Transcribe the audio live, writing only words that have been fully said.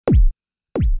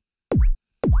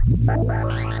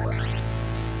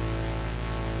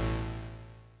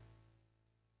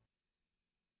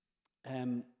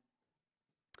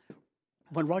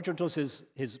When Roger does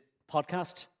his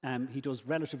podcast, he does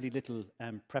relatively little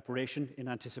preparation in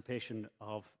anticipation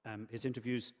of his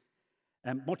interviews,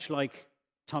 much like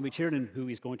Tommy Tiernan, who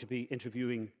he's going to be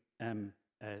interviewing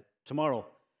tomorrow.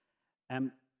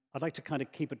 I'd like to kind of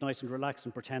keep it nice and relaxed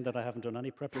and pretend that I haven't done any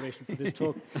preparation for this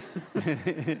talk.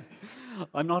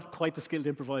 I'm not quite the skilled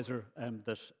improviser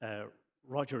that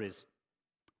Roger is.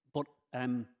 But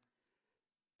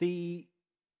the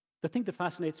thing that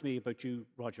fascinates me about you,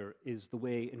 Roger, is the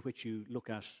way in which you look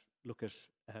at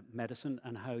medicine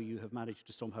and how you have managed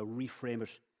to somehow reframe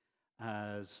it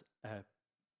as a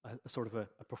sort of a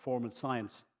performance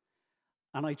science.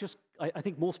 And I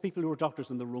think most people who are doctors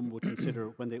in the room would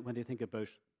consider when they think about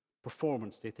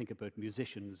performance, they think about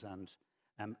musicians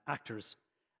and actors,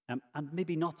 and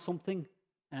maybe not something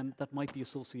that might be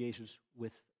associated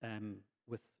with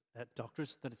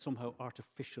doctors, that it's somehow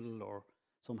artificial or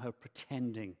somehow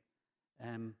pretending.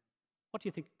 What do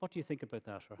you think about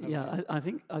that? Or yeah, I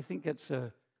think it's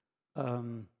a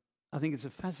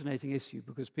fascinating issue,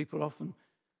 because people often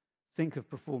think of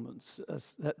performance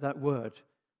as that word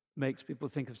makes people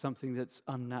think of something that's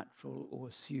unnatural or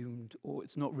assumed, or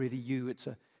it's not really you. It's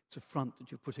a front that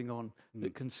you're putting on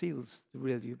that conceals the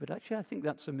real you. But actually, I think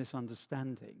that's a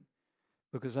misunderstanding,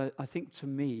 because I think, to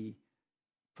me,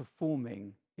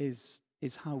 performing is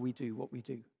how we do what we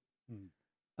do.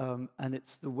 And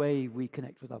it's the way we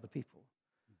connect with other people.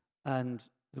 And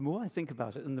the more I think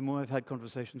about it, and the more I've had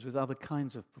conversations with other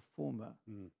kinds of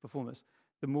performers,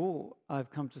 the more I've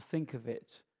come to think of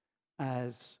it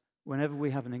as, whenever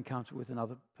we have an encounter with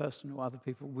another person or other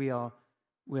people,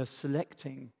 we're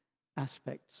selecting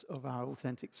aspects of our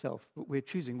authentic self, but we're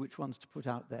choosing which ones to put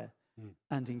out there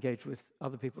and engage with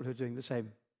other people who are doing the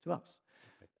same to us.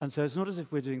 Okay. And so it's not as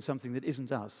if we're doing something that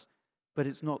isn't us, but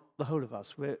it's not the whole of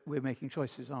us. We're making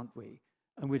choices, aren't we?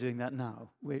 And we're doing that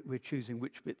now. We're choosing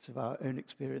which bits of our own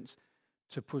experience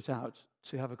to put out,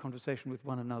 to have a conversation with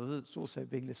one another that's also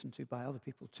being listened to by other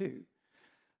people too.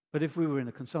 But if we were in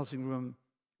a consulting room,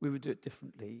 we would do it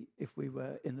differently. If we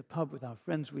were in the pub with our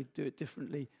friends, we'd do it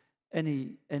differently.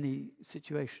 Any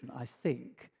situation, I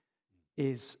think,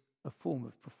 is a form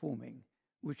of performing,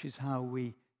 which is how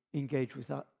we engage with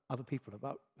other people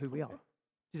about who we are. Do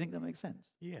you think that makes sense?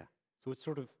 Yeah. So it's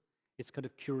kind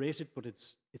of curated, but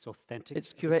it's authentic.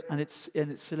 It's curated and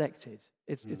it's selected.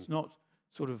 It's not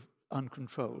sort of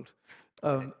uncontrolled.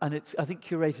 And I think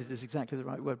curated is exactly the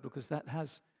right word, because that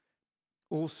has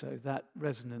also that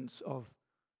resonance of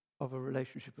a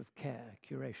relationship of care,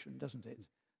 curation, doesn't it?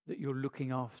 That you're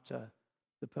looking after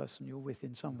the person you're with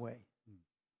in some way.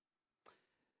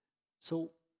 So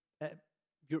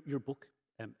your book,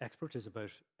 Expert, is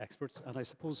about experts, and I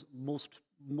suppose most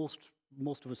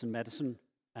of us in medicine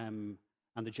and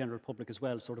the general public as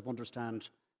well sort of understand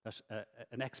that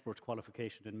an expert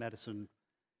qualification in medicine,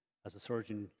 as a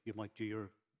surgeon, you might do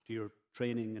your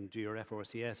training and do your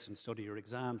FRCS and study your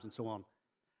exams and so on,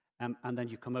 and then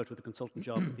you come out with a consultant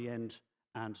job at the end.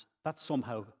 And that's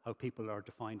somehow how people are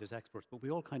defined as experts. But we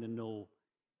all kind of know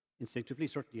instinctively,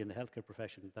 certainly in the healthcare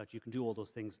profession, that you can do all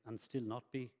those things and still not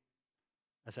be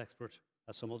as expert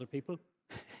as some other people.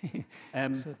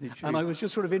 And I was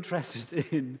just sort of interested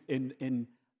in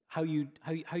how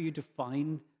you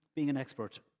define being an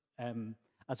expert,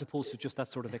 as opposed to just that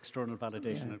sort of external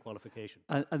validation and qualification.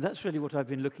 And that's really what I've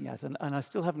been looking at. And I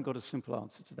still haven't got a simple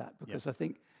answer to that, because I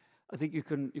think you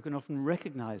can often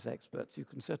recognize experts. You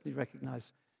can certainly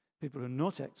recognize people who are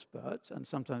not expert, and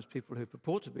sometimes people who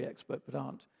purport to be expert but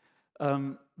aren't.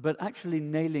 But actually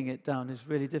nailing it down is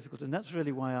really difficult, and that's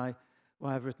really why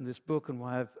I've written this book, and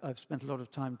why I've spent a lot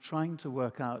of time trying to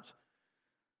work out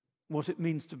what it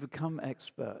means to become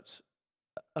expert,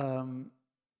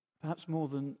 perhaps more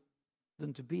than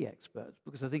to be expert,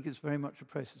 because I think it's very much a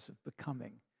process of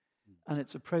becoming, and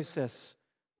it's a process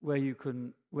where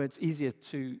it's easier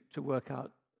to work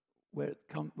out where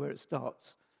it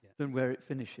starts than where it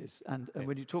finishes. And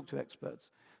when you talk to experts,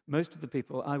 most of the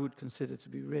people I would consider to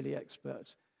be really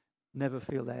expert never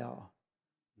feel they are,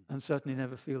 and certainly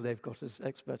never feel they've got as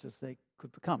expert as they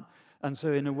could become. And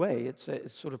so in a way, it's a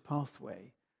sort of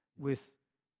pathway with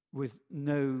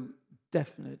no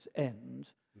definite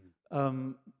end,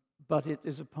 but it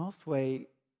is a pathway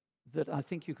that I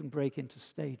think you can break into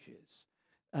stages.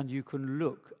 And you can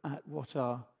look at what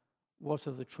are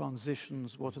the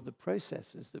transitions, what are the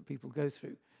processes that people go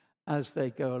through as they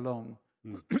go along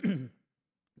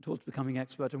towards becoming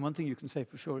expert. And one thing you can say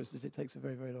for sure is that it takes a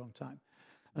very, very long time.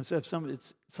 And so it's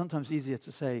sometimes easier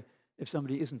to say if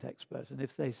somebody isn't expert, and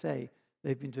if they say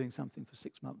they've been doing something for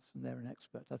 6 months and they're an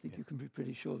expert. I think you can be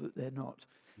pretty sure that they're not.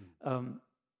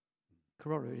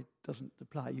 Corollary doesn't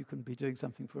apply. You can be doing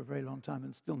something for a very long time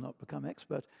and still not become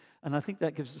expert. And I think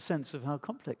that gives a sense of how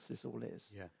complex this all is.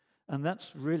 Yeah. And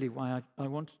that's really why I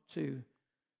wanted to,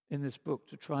 in this book,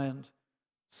 to try and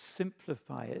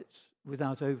simplify it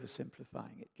without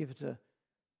oversimplifying it.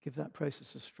 Give that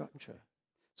process a structure.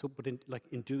 So, but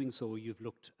in doing so, you've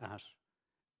looked at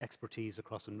expertise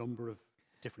across a number of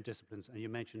different disciplines, and you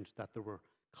mentioned that there were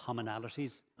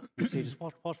commonalities in stages.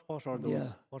 What are those? Yeah.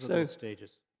 What are those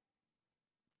stages?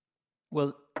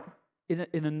 Well,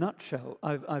 in a nutshell,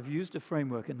 I've used a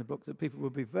framework in the book that people will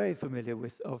be very familiar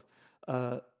with. Of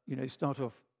you start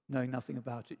off knowing nothing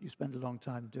about it. You spend a long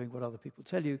time doing what other people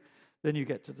tell you. Then you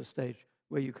get to the stage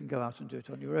where you can go out and do it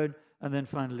on your own. And then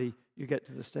finally, you get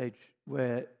to the stage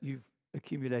where you've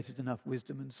accumulated enough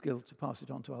wisdom and skill to pass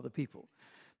it on to other people.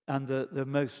 And the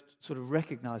most sort of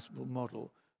recognizable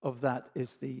model of that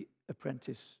is the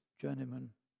apprentice, journeyman,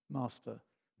 master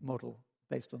model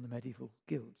based on the medieval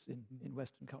guilds in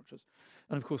Western cultures.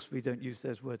 And of course, we don't use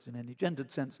those words in any gendered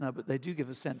sense now, but they do give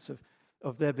a sense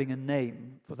of there being a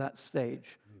name for that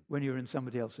stage when you're in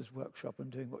somebody else's workshop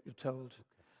and doing what you're told.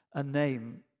 A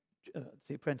name,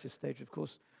 the apprentice stage, of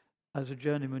course. As a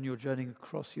journeyman, you're journeying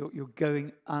across, you're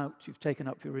going out, you've taken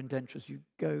up your indentures, you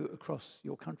go across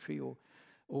your country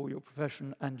or your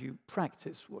profession and you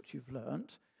practice what you've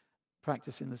learned,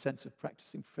 practice in the sense of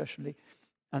practicing professionally.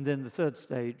 And then the third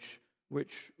stage,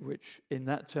 which in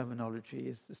that terminology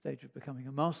is the stage of becoming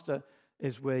a master,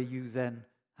 is where you then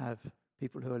have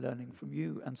people who are learning from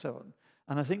you and so on.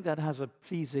 And I think that has a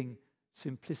pleasing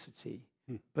simplicity,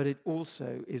 but it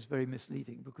also is very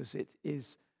misleading because it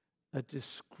is a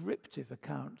descriptive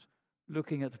account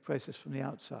looking at the process from the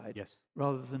outside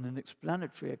rather than an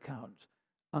explanatory account,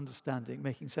 understanding,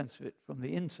 making sense of it from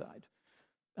the inside.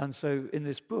 And so in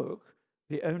this book,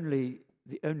 the only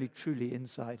truly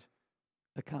inside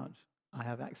account I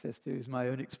have access to is my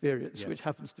own experience, which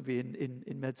happens to be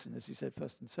in medicine, as you said,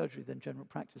 first in surgery, then general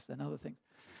practice, then other things.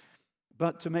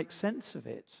 But to make sense of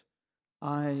it,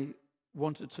 I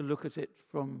wanted to look at it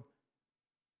from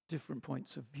different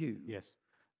points of view. Yes.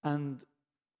 And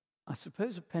I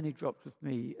suppose a penny dropped with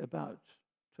me about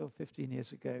 12, 15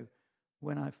 years ago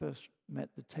when I first met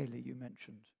the tailor you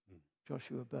mentioned,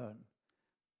 Joshua Byrne,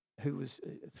 who was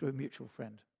through a mutual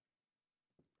friend,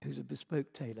 who's a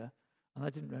bespoke tailor. And I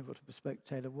didn't know what a bespoke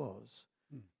tailor was,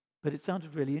 but it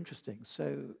sounded really interesting.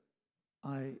 So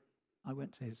I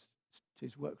went to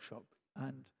his workshop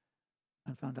and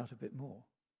found out a bit more.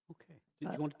 Okay. Do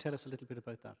you want to tell us a little bit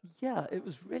about that? Yeah, it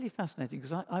was really fascinating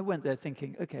because I went there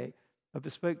thinking, okay, a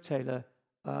bespoke tailor,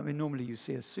 normally you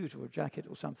see a suit or a jacket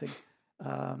or something,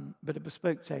 but a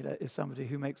bespoke tailor is somebody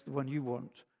who makes the one you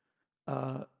want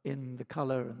in the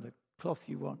color and the cloth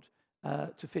you want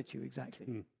to fit you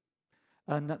exactly.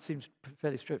 And that seems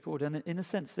fairly straightforward. And in a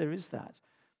sense, there is that.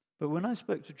 But when I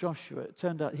spoke to Joshua, it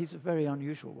turned out he's a very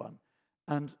unusual one.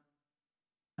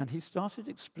 And he started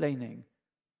explaining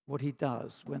what he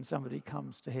does when somebody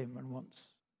comes to him and wants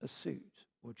a suit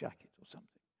or jacket or something.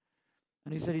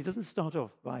 And he said he doesn't start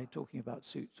off by talking about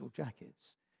suits or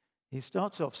jackets. He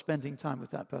starts off spending time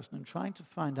with that person and trying to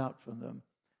find out from them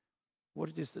what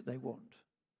it is that they want.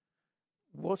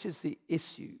 What is the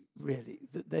issue, really,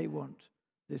 that they want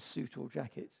this suit or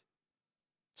jacket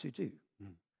to do?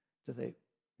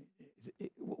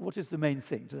 What is the main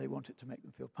thing? Do they want it to make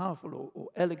them feel powerful or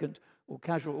elegant or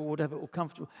casual or whatever or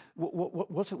comfortable?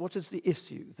 What is the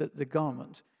issue that the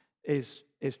garment is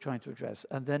trying to address?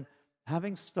 And then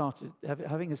having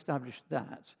established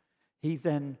that, he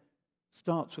then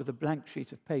starts with a blank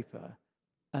sheet of paper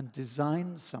and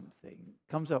designs something,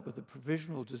 comes up with a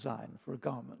provisional design for a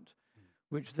garment,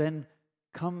 which then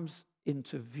comes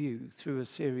into view through a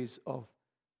series of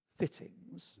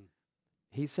fittings.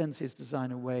 He sends his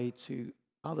design away to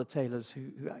other tailors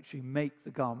who actually make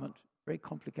the garment, very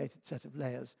complicated set of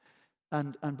layers.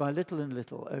 And by little and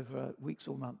little, over weeks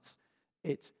or months,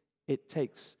 it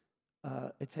takes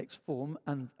form,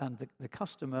 and the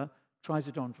customer tries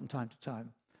it on from time to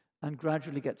time and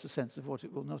gradually gets a sense of what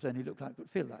it will not only look like, but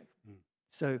feel like.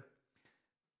 So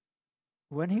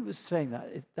when he was saying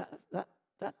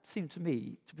that seemed to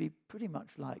me to be pretty much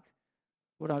like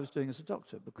what I was doing as a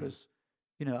doctor, because,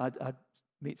 I'd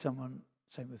meet someone,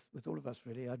 same with all of us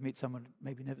really, I'd meet someone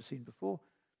maybe never seen before.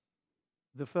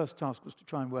 The first task was to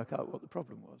try and work out what the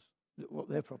problem was, what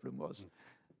their problem was,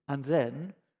 and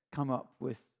then come up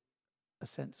with a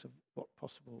sense of what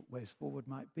possible ways forward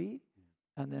might be,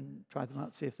 and then try them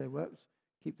out, see if they worked,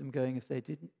 keep them going if they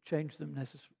didn't, change them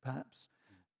perhaps.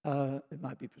 It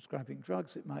might be prescribing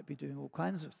drugs, it might be doing all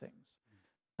kinds of things.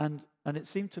 And it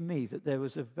seemed to me that there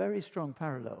was a very strong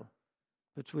parallel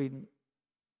between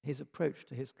his approach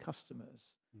to his customers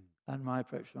and my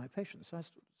approach to my patients. So I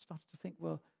started to think,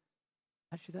 well,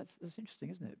 actually, that's interesting,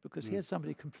 isn't it? Because here's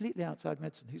somebody completely outside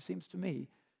medicine who seems to me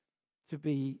to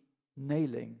be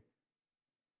nailing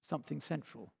something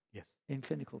central in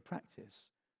clinical practice.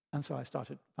 And so I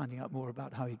started finding out more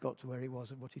about how he got to where he was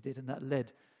and what he did, and that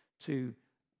led to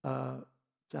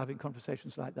having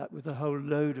conversations like that with a whole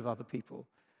load of other people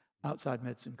outside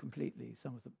medicine completely.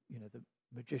 Some of the, the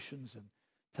magicians and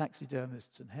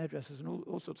taxidermists and hairdressers and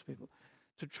all sorts of people,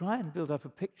 to try and build up a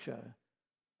picture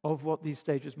of what these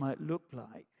stages might look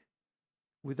like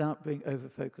without being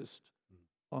over-focused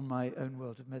on my own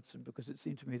world of medicine, because it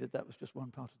seemed to me that was just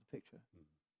one part of the picture.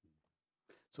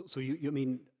 So you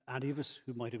mean any of us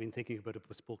who might have been thinking about a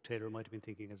bespoke tailor might have been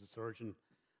thinking as a surgeon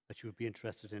that you would be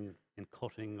interested in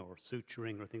cutting or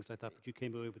suturing or things like that, but you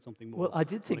came away with something more. Well, I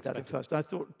did think that at first. I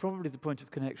thought probably the point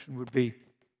of connection would be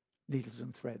needles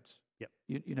and threads.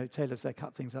 Yep. Tailors, they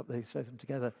cut things up, they sew them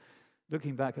together.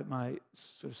 Looking back at my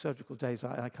sort of surgical days,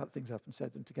 I cut things up and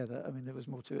sewed them together. I mean, there was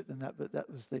more to it than that, but that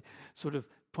was the sort of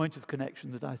point of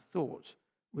connection that I thought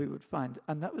we would find.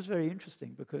 And that was very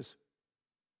interesting, because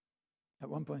at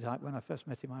one point, when I first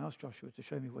met him, I asked Joshua to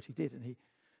show me what he did, and he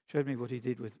showed me what he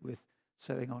did with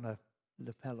sewing on a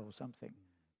lapel or something.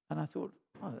 And I thought,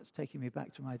 oh, that's taking me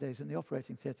back to my days in the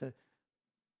operating theatre.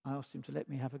 I asked him to let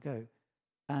me have a go.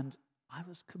 And I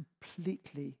was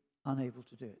completely unable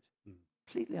to do it.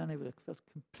 Completely unable. I felt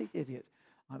a complete idiot.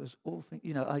 I was all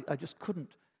thinking, I just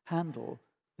couldn't handle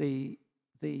the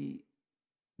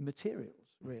materials,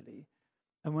 really.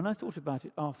 And when I thought about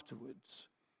it afterwards,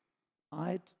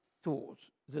 I'd thought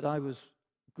that I was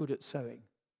good at sewing.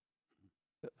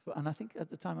 And I think at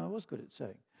the time I was good at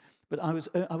sewing. But I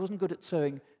wasn't good at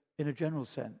sewing in a general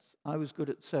sense. I was good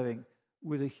at sewing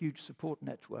with a huge support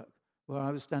network, where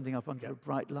I was standing up under a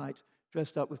bright light,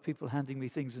 dressed up with people handing me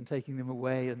things and taking them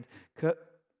away, and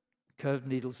curved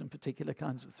needles and particular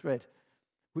kinds of thread,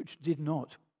 which did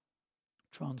not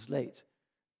translate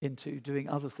into doing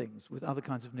other things with other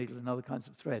kinds of needle and other kinds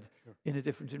of thread in a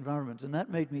different environment. And that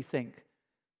made me think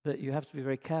that you have to be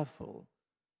very careful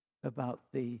about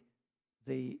the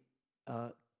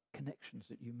connections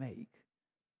that you make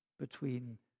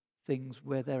between things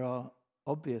where there are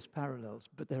obvious parallels,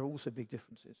 but there are also big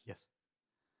differences. Yes.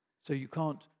 So you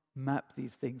can't map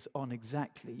these things on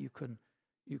exactly. You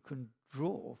can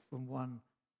draw from one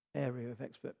area of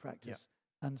expert practice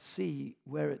and see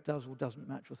where it does or doesn't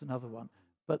match with another one,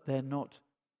 but they're not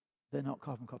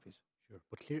carbon copies. Sure,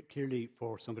 but clearly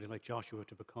for somebody like Joshua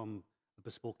to become a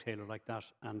bespoke tailor like that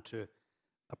and to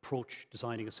approach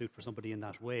designing a suit for somebody in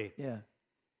that way,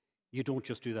 you don't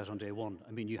just do that on day one.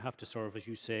 I mean, you have to serve, as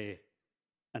you say,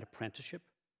 an apprenticeship.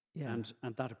 Yeah.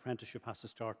 And that apprenticeship has to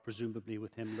start presumably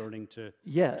with him learning to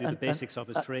do the basics of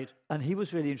his trade. And he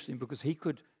was really interesting, because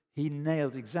he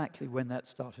nailed exactly when that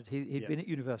started. He'd been at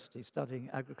university studying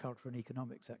agriculture and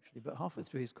economics, actually, but halfway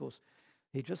through his course,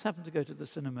 he just happened to go to the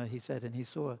cinema, he said, and he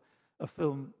saw a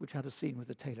film which had a scene with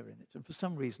a tailor in it. And for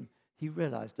some reason, he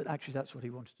realized that actually that's what he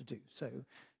wanted to do. So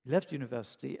he left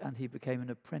university and he became an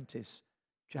apprentice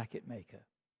jacket maker,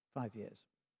 5 years.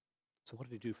 So what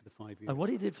did he do for the 5 years? And what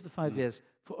he did for the 5 years,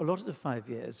 for a lot of the 5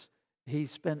 years, he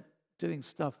spent doing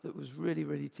stuff that was really,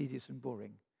 really tedious and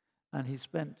boring. And he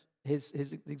spent,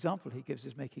 the example he gives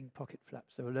is making pocket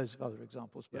flaps. There were loads of other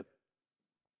examples, but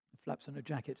flaps on a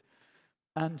jacket.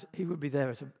 And he would be there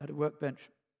at a workbench.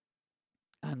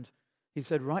 And he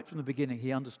said right from the beginning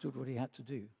he understood what he had to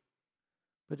do.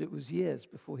 But it was years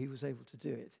before he was able to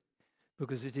do it,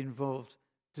 because it involved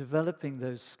developing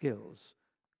those skills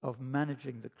of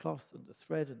managing the cloth and the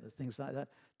thread and the things like that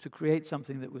to create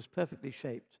something that was perfectly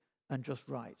shaped and just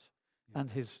right. Yeah.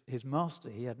 And his master,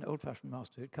 he had an old-fashioned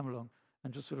master who'd come along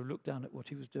and just sort of look down at what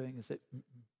he was doing and said,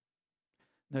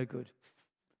 no good,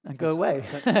 and go away.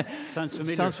 Sounds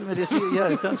familiar. Sounds familiar to you? Yeah,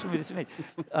 it sounds familiar to me.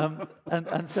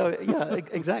 And so, yeah,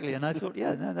 exactly. And I thought,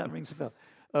 yeah, no, that rings a bell.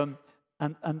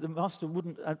 And the master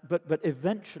wouldn't, but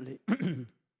eventually,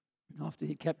 after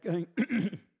he kept going,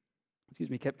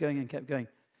 kept going,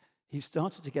 he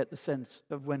started to get the sense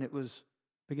of when it was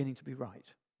beginning to be right.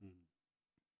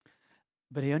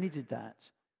 But he only did that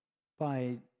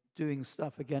by doing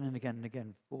stuff again and again and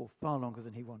again for far longer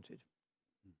than he wanted.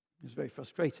 It was very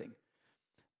frustrating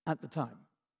at the time.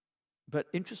 But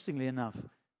interestingly enough,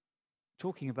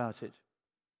 talking about it,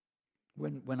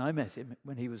 when I met him,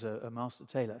 when he was a master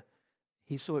tailor,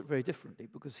 he saw it very differently,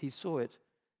 because he saw it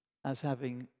as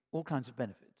having all kinds of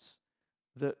benefits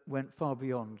that went far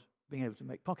beyond being able to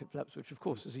make pocket flaps, which of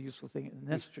course is a useful thing, a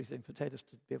necessary thing for tailors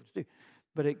to be able to do.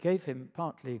 But it gave him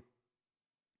partly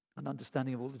an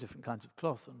understanding of all the different kinds of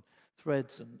cloth and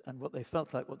threads and what they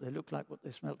felt like, what they looked like, what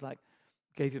they smelled like,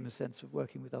 gave him a sense of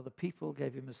working with other people,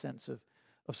 gave him a sense of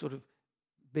sort of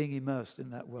being immersed in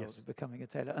that world, of becoming a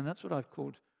tailor. And that's what I've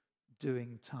called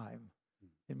doing time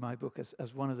in my book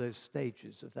as one of those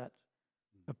stages of that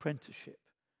apprenticeship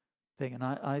thing. And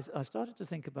I started to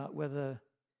think about whether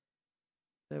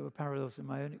there were parallels in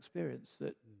my own experience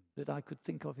that I could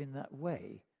think of in that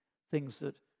way, things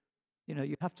that, you know,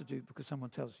 you have to do because someone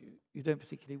tells you. You don't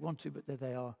particularly want to, but there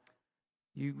they are.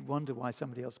 You wonder why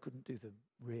somebody else couldn't do them,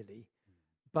 really.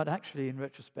 But actually, in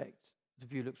retrospect, the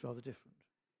view looks rather different.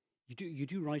 You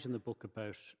do write in the book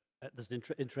about, there's an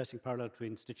interesting parallel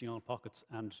between stitching on pockets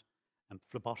and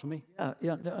phlebotomy.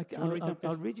 Yeah. No,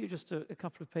 I'll read you just a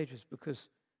couple of pages because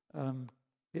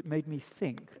it made me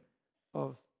think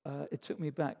of, it took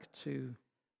me back to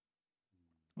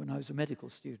when I was a medical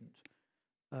student,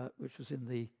 which was in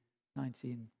the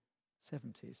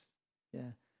 1970s,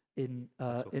 in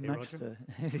Manchester.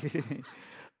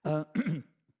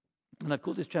 And I've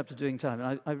called this chapter Doing Time.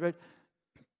 And I wrote,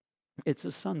 it's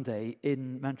a Sunday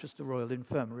in Manchester Royal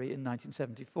Infirmary in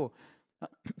 1974.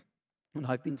 And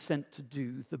I've been sent to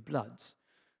do the bloods.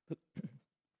 But,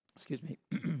 excuse me,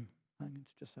 I need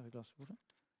to just have a glass of water.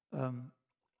 There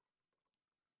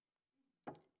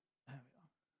we are.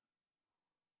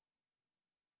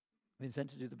 I've been sent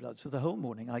to do the bloods. For the whole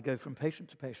morning, I go from patient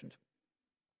to patient,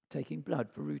 taking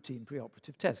blood for routine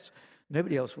preoperative tests.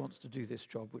 Nobody else wants to do this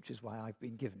job, which is why I've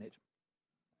been given it.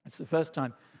 It's the first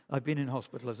time I've been in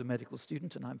hospital as a medical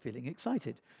student, and I'm feeling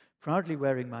excited. Proudly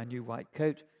wearing my new white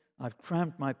coat, I've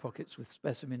crammed my pockets with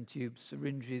specimen tubes,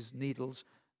 syringes, needles,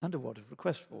 and a wad of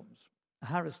request forms. A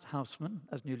harassed houseman,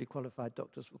 as newly qualified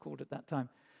doctors were called at that time,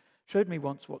 showed me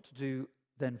once what to do,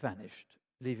 then vanished,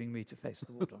 leaving me to face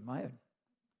the ward on my own.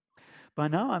 By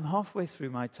now, I'm halfway through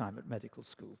my time at medical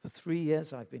school. For 3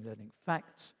 years, I've been learning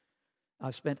facts.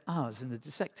 I've spent hours in the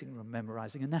dissecting room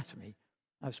memorizing anatomy.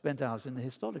 I've spent hours in the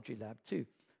histology lab, too,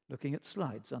 looking at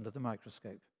slides under the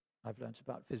microscope. I've learnt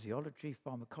about physiology,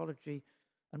 pharmacology,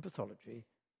 and pathology,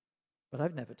 but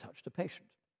I've never touched a patient.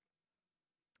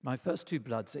 My first 2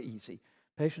 bloods are easy.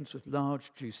 Patients with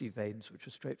large, juicy veins, which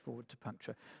are straightforward to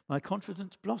puncture. My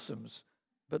confidence blossoms,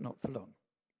 but not for long.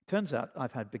 Turns out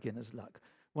I've had beginner's luck.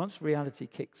 Once reality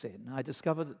kicks in, I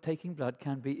discover that taking blood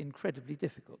can be incredibly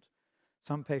difficult.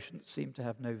 Some patients seem to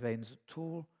have no veins at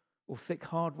all, or thick,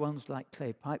 hard ones like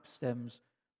clay pipe stems,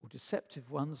 or deceptive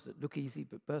ones that look easy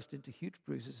but burst into huge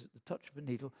bruises at the touch of a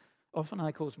needle. Often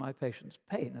I cause my patients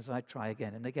pain as I try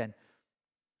again and again.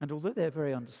 And although they're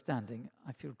very understanding,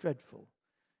 I feel dreadful.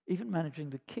 Even managing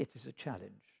the kit is a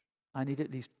challenge. I need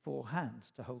at least 4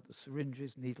 hands to hold the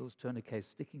syringes, needles, tourniquets,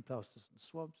 sticking plasters, and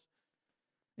swabs.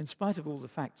 In spite of all the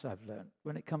facts I've learned,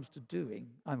 when it comes to doing,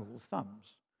 I'm all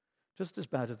thumbs. Just as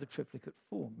bad are the triplicate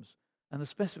forms and the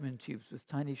specimen tubes with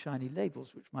tiny, shiny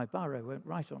labels which my biro won't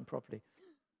write on properly.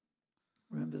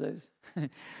 Remember those?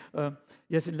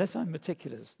 Yet, unless I'm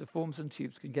meticulous, the forms and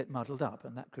tubes can get muddled up,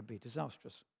 and that could be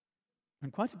disastrous.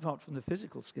 And quite apart from the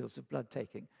physical skills of blood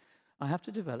taking, I have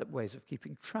to develop ways of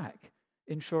keeping track,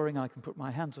 ensuring I can put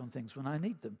my hands on things when I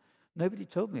need them. Nobody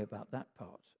told me about that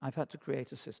part. I've had to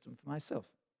create a system for myself.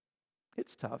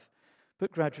 It's tough,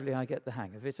 but gradually I get the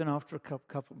hang of it, and after a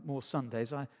couple more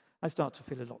Sundays, I start to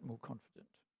feel a lot more confident.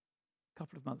 A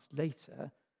couple of months later,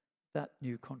 that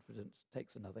new confidence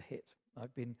takes another hit.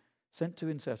 I've been sent to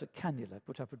insert a cannula,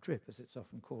 put up a drip, as it's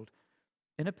often called,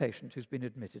 in a patient who's been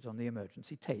admitted on the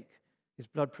emergency take. His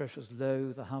blood pressure's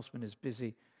low, the houseman is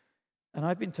busy, and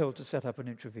I've been told to set up an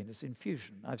intravenous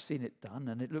infusion. I've seen it done,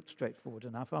 and it looks straightforward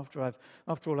enough. After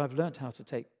all, I've learnt how to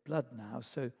take blood now,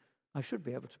 so I should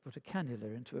be able to put a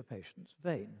cannula into a patient's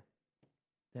vein.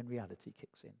 Then reality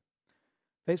kicks in.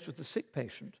 Faced with the sick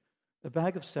patient, a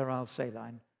bag of sterile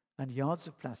saline, and yards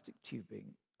of plastic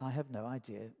tubing, I have no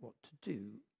idea what to do.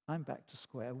 I'm back to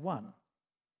square one.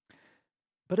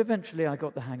 But eventually I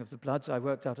got the hang of the bloods. I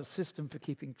worked out a system for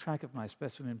keeping track of my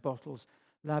specimen bottles,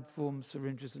 lab forms,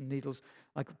 syringes, and needles.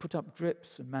 I could put up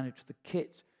drips and manage the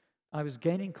kit. I was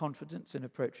gaining confidence in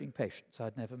approaching patients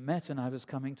I'd never met, and I was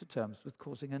coming to terms with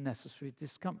causing unnecessary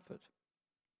discomfort.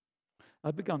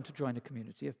 I'd begun to join a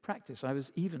community of practice. I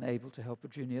was even able to help a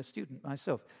junior student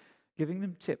myself, giving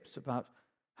them tips about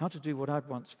how to do what I'd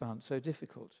once found so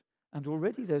difficult. And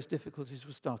already those difficulties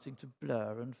were starting to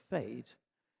blur and fade.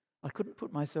 I couldn't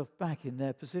put myself back in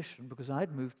their position because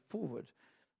I'd moved forward.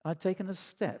 I'd taken a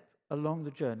step along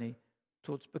the journey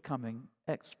towards becoming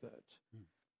expert.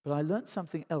 But I learnt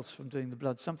something else from doing the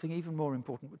blood, something even more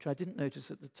important, which I didn't notice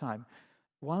at the time.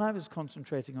 While I was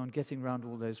concentrating on getting round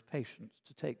all those patients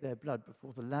to take their blood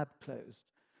before the lab closed,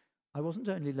 I wasn't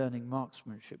only learning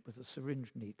marksmanship with a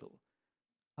syringe needle,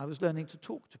 I was learning to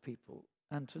talk to people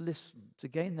and to listen, to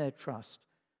gain their trust,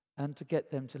 and to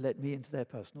get them to let me into their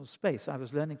personal space. I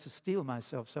was learning to steel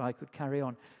myself so I could carry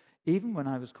on, even when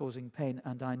I was causing pain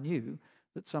and I knew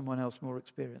that someone else more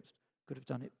experienced could have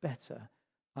done it better.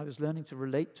 I was learning to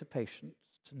relate to patients,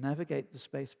 to navigate the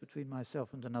space between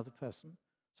myself and another person,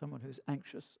 someone who's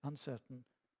anxious, uncertain,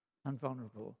 and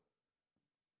vulnerable.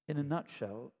 In a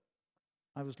nutshell,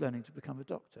 I was learning to become a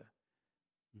doctor.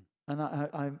 And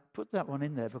I put that one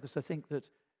in there because I think that,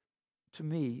 to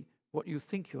me, what you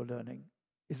think you're learning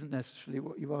isn't necessarily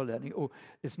what you are learning, or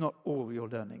it's not all you're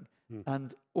learning.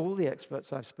 And all the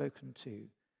experts I've spoken to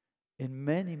in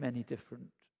many, many different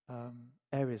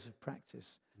areas of practice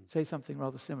say something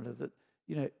rather similar, that,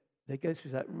 you know, they go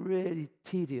through that really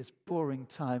tedious, boring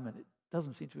time and it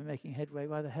doesn't seem to be making headway.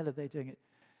 Why the hell are they doing it?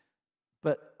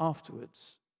 But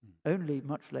afterwards, only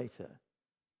much later,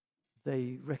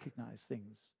 they recognize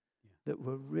things that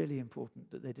were really important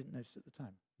that they didn't notice at the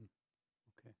time.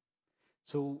 Okay.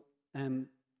 So,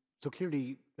 so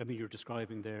clearly, I mean, you're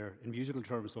describing there, in musical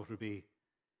terms, what would be,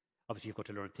 obviously you've got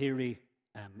to learn theory,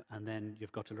 and then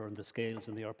you've got to learn the scales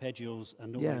and the arpeggios,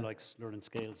 and nobody likes learning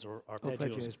scales or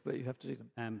arpeggios. But you have to do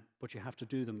them. But you have to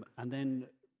do them. And then,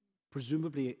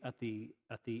 presumably, at the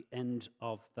end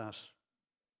of that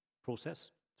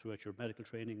process, throughout your medical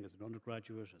training as an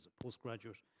undergraduate, as a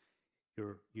postgraduate,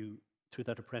 you through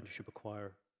that apprenticeship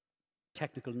acquire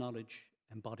technical knowledge,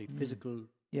 embodied physical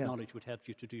knowledge would help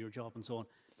you to do your job and so on.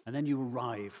 And then you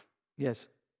arrive. Yes.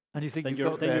 And you think then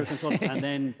you're a consultant, and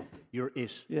then you're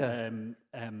it. Yeah.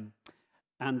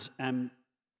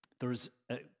 There's,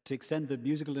 to extend the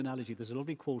musical analogy, there's a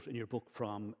lovely quote in your book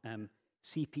from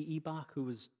C.P.E. Bach, who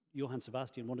was Johann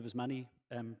Sebastian, one of his many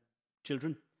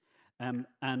children.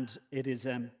 And it is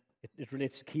it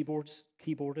relates to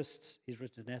keyboardists. He's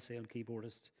written an essay on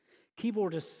keyboardists.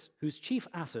 Keyboardists whose chief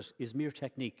asset is mere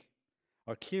technique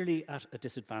are clearly at a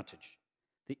disadvantage.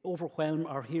 They overwhelm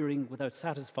our hearing without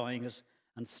satisfying it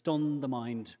and stun the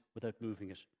mind without moving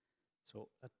it. So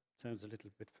that sounds a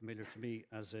little bit familiar to me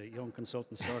as a young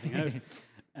consultant starting out.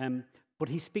 But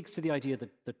he speaks to the idea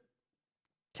that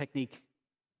technique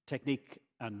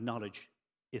and knowledge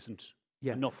isn't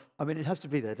enough. I mean, it has to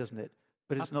be there, doesn't it?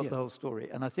 But it's not the whole story.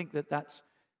 And I think that's,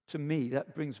 to me,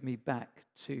 that brings me back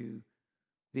to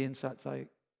the insights I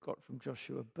got from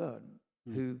Joshua Byrne,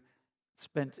 who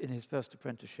spent in his first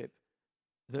apprenticeship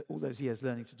all those years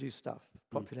learning to do stuff,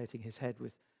 populating his head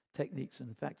with techniques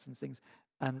and facts and things,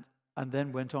 and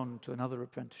then went on to another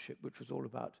apprenticeship, which was all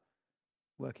about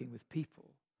working with people,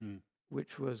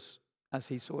 which was, as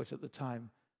he saw it at the time,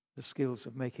 the skills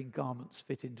of making garments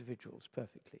fit individuals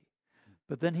perfectly.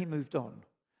 But then he moved on.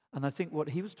 And I think what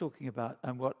he was talking about,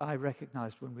 and what I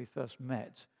recognized when we first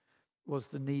met, was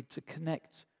the need to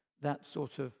connect that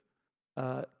sort of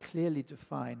clearly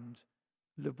defined,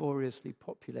 laboriously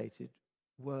populated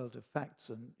world of facts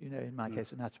and, you know, in my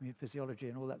case, anatomy and physiology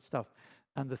and all that stuff,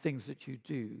 and the things that you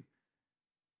do,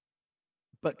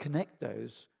 but connect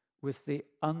those with the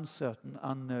uncertain,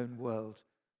 unknown world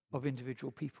of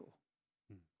individual people.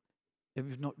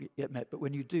 You've not yet met, but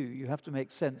when you do, you have to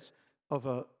make sense of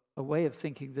a way of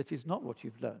thinking that is not what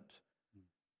you've learned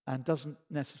and doesn't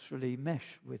necessarily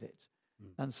mesh with it.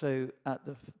 And so at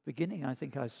the beginning, I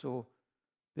think I saw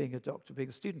being a doctor, being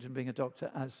a student and being a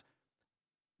doctor, as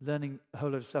learning a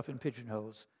whole lot of stuff in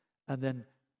pigeonholes, and then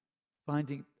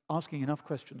asking enough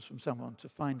questions from someone to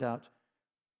find out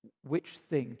which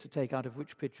thing to take out of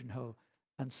which pigeonhole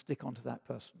and stick onto that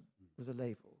person with a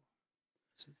label.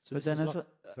 So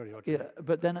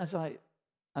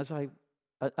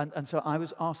I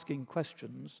was asking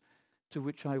questions to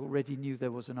which I already knew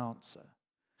there was an answer.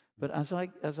 But as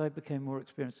I became more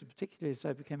experienced, and particularly as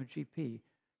I became a GP,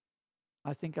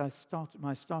 I think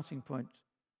my starting point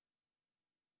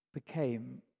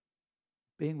became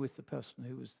being with the person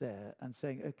who was there and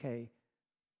saying, okay,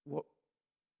 what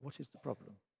is the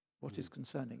problem? What is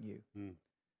concerning you?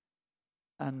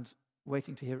 And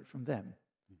waiting to hear it from them,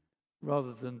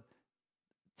 rather than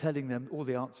telling them all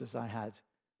the answers I had.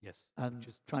 Yes,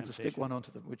 and trying to stick one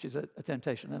onto them, which is a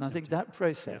temptation. And I think that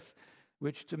process,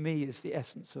 which to me is the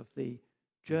essence of the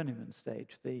journeyman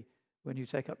stage, when you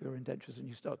take up your indentures and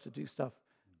you start to do stuff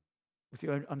with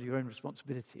under your own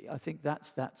responsibility, I think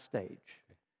that's that stage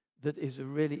that is a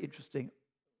really interesting,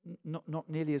 not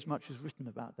nearly as much is written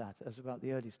about that as about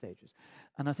the early stages.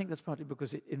 And I think that's partly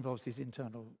because it involves these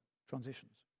internal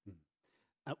transitions.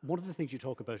 One of the things you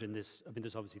talk about in this, I mean,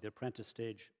 there's obviously the apprentice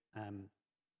stage, and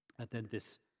then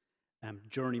this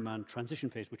journeyman transition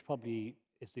phase, which probably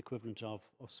is the equivalent of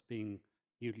us being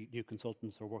new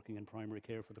consultants or working in primary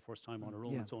care for the first time on our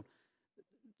own and so on.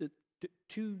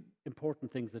 two important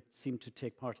things that seem to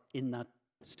take part in that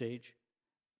stage.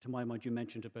 To my mind, you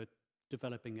mentioned about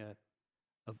developing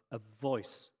a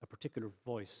voice, a particular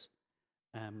voice,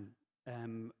 and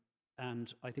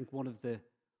I think one of the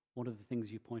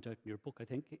things you point out in your book, I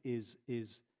think, is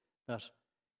that,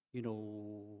 you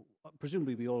know,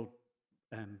 presumably we all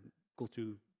go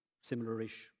through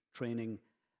similar-ish training,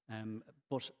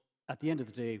 but at the end of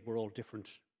the day, we're all different.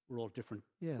 We're all different.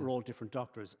 Yeah. We're all different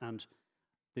doctors, and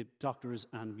the doctors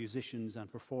and musicians and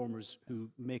performers who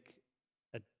make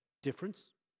a difference,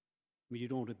 I mean, you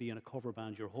don't want to be in a cover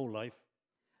band your whole life,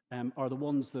 are the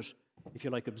ones that, if you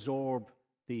like, absorb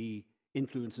the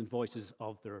influence and voices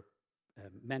of their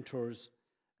mentors,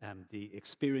 the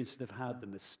experience they've had, the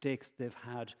mistakes they've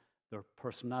had, their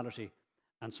personality,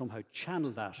 and somehow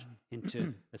channel that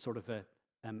into a sort of a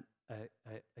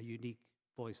unique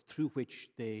voice through which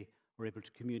they are able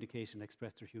to communicate and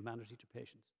express their humanity to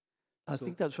patients. I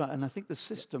think that's right, and I think the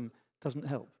system doesn't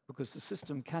help, because the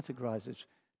system categorizes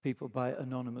people by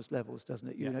anonymous levels, doesn't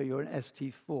it? You know, you're an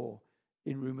ST4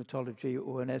 in rheumatology,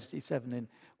 or an ST7 in,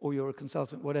 or you're a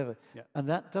consultant, whatever. And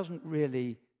that doesn't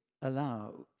really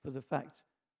allow for the fact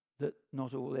that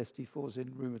not all ST4s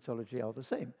in rheumatology are the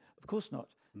same. Of course not.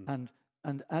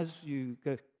 And as you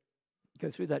go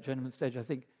through that journeyman stage, I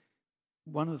think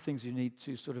one of the things you need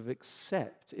to sort of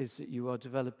accept is that you are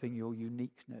developing your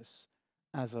uniqueness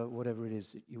as a whatever it is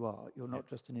that you are. You're not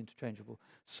just an interchangeable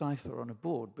cipher on a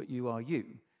board, but you are you.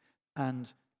 And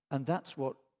that's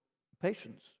what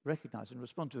patients recognize and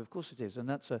respond to. Of course it is, and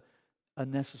that's a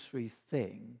necessary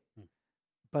thing.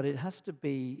 But it has to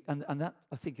be, and that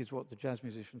I think is what the jazz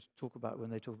musicians talk about when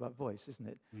they talk about voice, isn't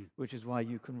it? Which is why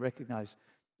you can recognize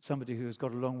somebody who has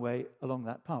got a long way along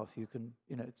that path. You can,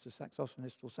 you know, it's a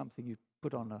saxophonist or something you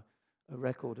put on a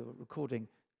record or a recording,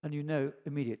 and you know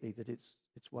immediately that it's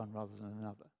one rather than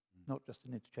another, not just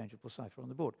an interchangeable cipher on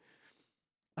the board.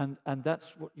 And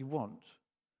that's what you want.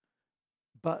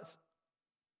 But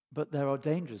there are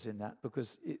dangers in that,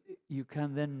 because you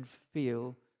can then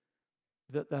feel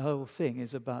that the whole thing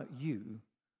is about you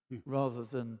rather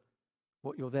than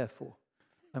what you're there for.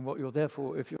 And what you're there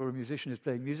for, if you're a musician, is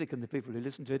playing music, and the people who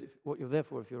listen to it. What you're there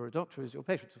for, if you're a doctor, is your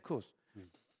patients, of course.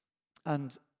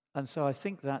 And so I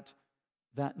think that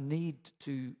need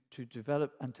to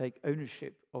develop and take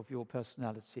ownership of your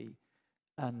personality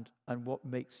and what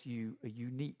makes you a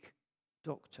unique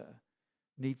doctor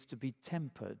needs to be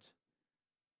tempered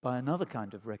by another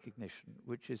kind of recognition,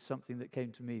 which is something that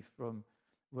came to me from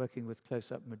working with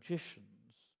close-up magicians,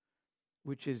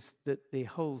 which is that the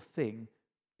whole thing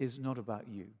is not about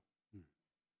you.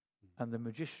 And the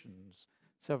magicians,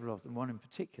 several of them, one in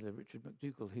particular, Richard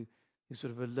McDougall, who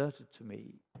sort of alerted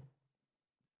me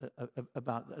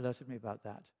about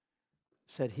that,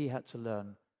 said he had to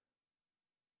learn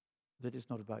that it's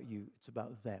not about you, it's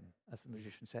about them, as the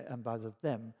magicians say. And by the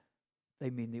them, they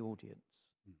mean the audience.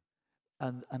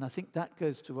 And I think that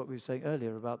goes to what we were saying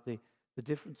earlier about the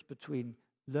difference between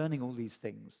learning all these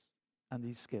things and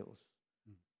these skills,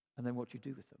 and then what you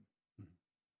do with them.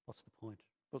 What's the point?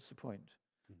 What's the point?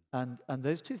 And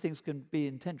those two things can be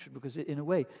in tension, because in a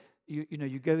way,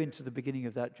 you go into the beginning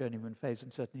of that journeyman phase,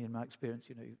 and certainly in my experience,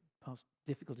 you pass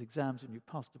difficult exams and you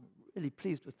pass them really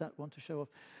pleased with that, want to show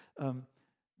off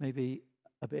maybe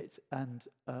a bit and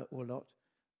or a lot,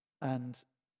 and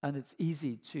it's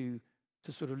easy to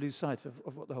sort of lose sight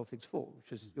of what the whole thing's for,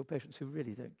 which is your patients who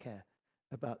really don't care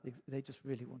about they just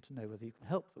really want to know whether you can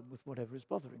help them with whatever is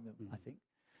bothering them, I think.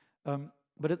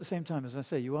 But at the same time, as I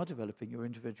say, you are developing your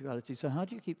individuality. So how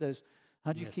do you keep those?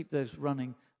 How do you keep those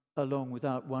running along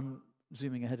without one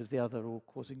zooming ahead of the other or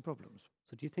causing problems?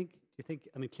 So do you think?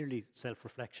 I mean, clearly,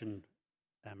 self-reflection,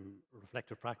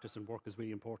 reflective practice, and work is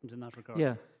really important in that regard.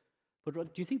 Yeah. But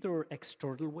do you think there are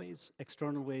external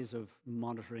ways of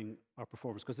monitoring our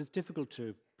performance? Because it's difficult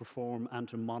to perform and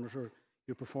to monitor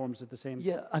your performance at the same time.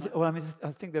 Yeah.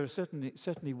 I think there are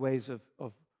certainly ways of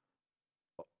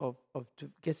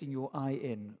getting your eye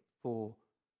in for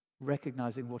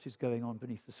recognizing what is going on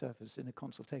beneath the surface in a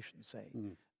consultation, say.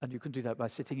 And you can do that by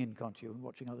sitting in, can't you, and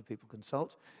watching other people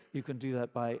consult. You can do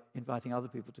that by inviting other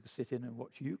people to sit in and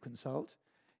watch you consult.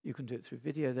 You can do it through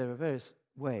video. There are various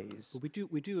ways. But we do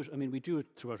it. I mean, we do it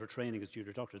throughout our training as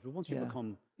junior doctors. But once you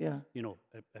become, a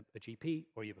GP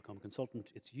or you become a consultant,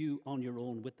 it's you on your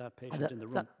own with that patient in the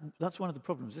room. That's one of the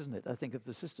problems, isn't it? I think of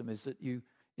the system is that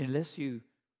unless you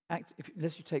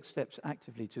take steps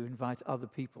actively to invite other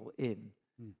people in,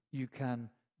 you can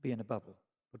be in a bubble.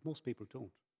 But most people don't.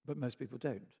 But most people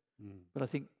don't. But I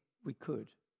think we could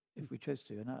if we chose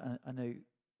to. And I know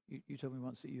you told me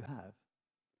once that you have.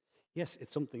 Yes,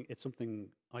 it's something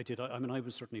I did. I mean, I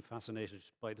was certainly fascinated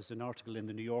by this. An article in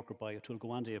the New Yorker by Atul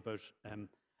Gawande about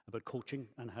coaching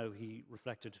and how he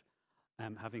reflected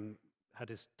having had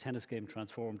his tennis game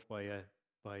transformed by a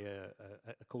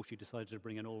coach. He decided to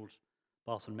bring an old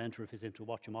boss and mentor of his in to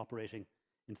watch him operating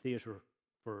in theatre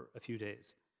for a few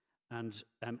days, and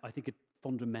I think it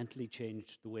fundamentally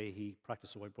changed the way he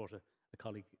practiced. So I brought a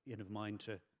colleague in of mine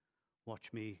to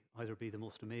watch me either be the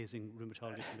most amazing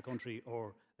rheumatologist in the country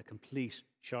or a complete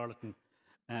charlatan.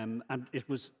 And it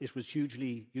was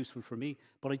hugely useful for me.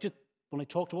 But when I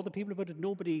talk to other people about it,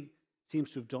 nobody seems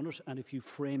to have done it. And if you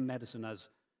frame medicine as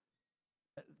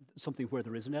something where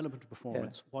there is an element of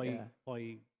performance, why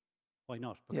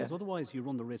not? Because otherwise you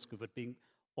run the risk of it being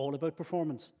all about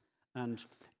performance. And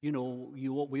we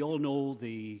all know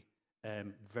the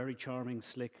very charming,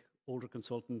 slick older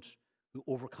consultant who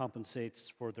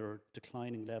overcompensates for their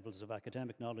declining levels of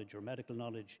academic knowledge or medical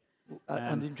knowledge.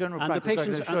 And in general and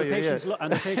practice, the patients love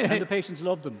them. The patients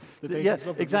love them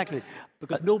exactly.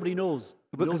 Because nobody knows.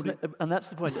 And that's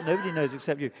the point, that nobody knows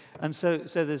except you. And so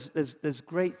there's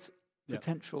great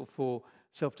potential for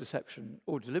self-deception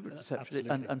or deliberate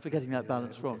deception and for getting that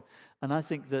balance wrong. And I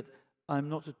think that I'm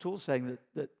not at all saying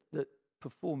that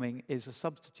performing is a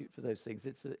substitute for those things.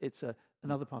 It's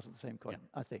another part of the same coin,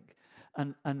 I think.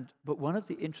 But one of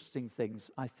the interesting things,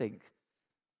 I think,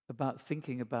 about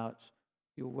thinking about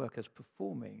your work as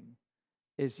performing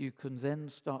is you can then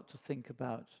start to think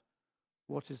about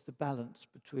what is the balance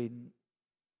between,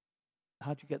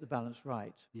 how do you get the balance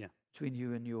right between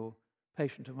you and your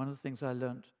patient. And one of the things I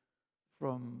learned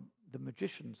from the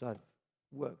magicians I've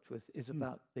worked with is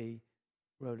about the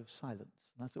role of silence.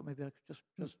 And I thought maybe I could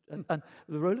just and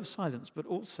the role of silence, but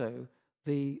also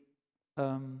the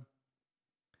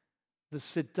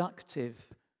seductive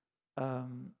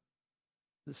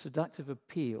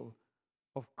appeal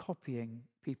of copying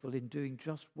people in doing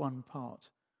just one part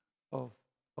of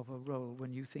a role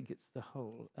when you think it's the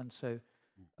whole. And so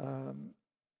I'm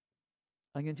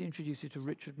going to introduce you to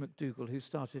Richard McDougall, who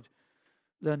started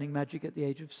learning magic at the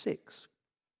age of 6.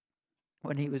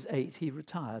 When he was 8, he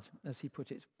retired, as he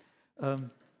put it.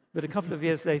 But a couple of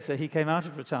years later, he came out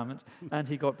of retirement and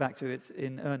he got back to it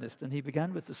in earnest. And he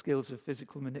began with the skills of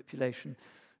physical manipulation,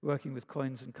 working with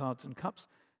coins and cards and cups.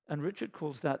 And Richard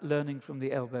calls that learning from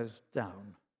the elbows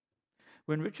down.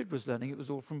 When Richard was learning, it was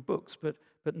all from books. But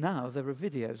now there are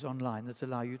videos online that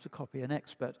allow you to copy an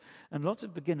expert. And lots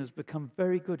of beginners become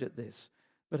very good at this.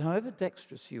 But however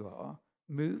dexterous you are,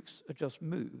 moves are just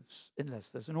moves unless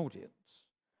there's an audience.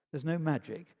 There's no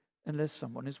magic unless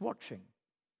someone is watching.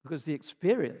 Because the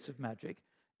experience of magic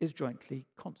is jointly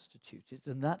constituted,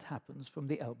 and that happens from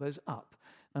the elbows up.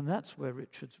 And that's where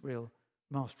Richard's real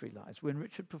mastery lies. When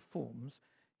Richard performs,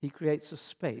 he creates a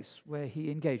space where he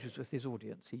engages with his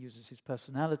audience. He uses his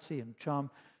personality and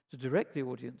charm to direct the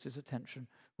audience's attention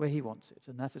where he wants it.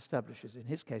 And that establishes, in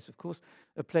his case, of course,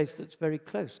 a place that's very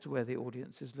close to where the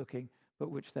audience is looking,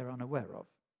 but which they're unaware of.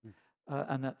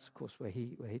 And that's, of course, where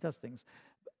he does things.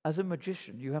 As a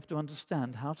magician, you have to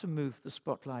understand how to move the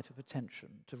spotlight of attention,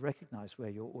 to recognize where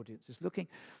your audience is looking,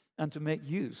 and to make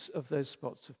use of those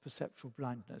spots of perceptual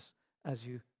blindness as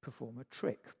you perform a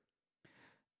trick.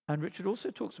 And Richard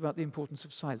also talks about the importance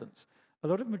of silence. A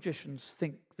lot of magicians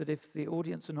think that if the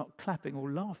audience are not clapping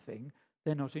or laughing,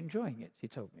 they're not enjoying it, he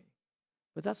told me.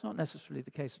 But that's not necessarily the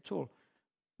case at all.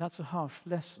 That's a harsh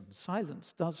lesson.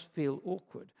 Silence does feel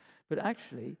awkward, but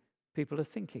actually, people are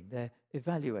thinking, they're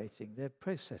evaluating, they're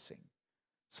processing.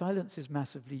 Silence is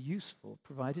massively useful,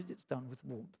 provided it's done with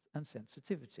warmth and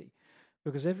sensitivity.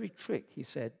 Because every trick, he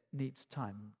said, needs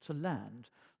time to land.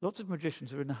 Lots of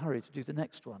magicians are in a hurry to do the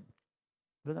next one.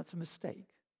 But that's a mistake.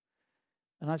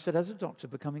 And I said, as a doctor,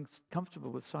 becoming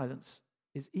comfortable with silence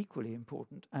is equally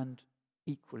important and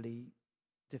equally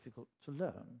difficult to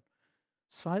learn.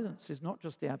 Silence is not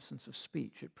just the absence of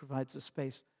speech. It provides a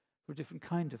space for a different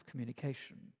kind of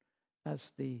communication.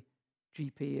 As the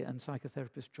GP and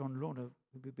psychotherapist John Lorna,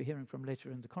 who we'll be hearing from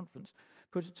later in the conference,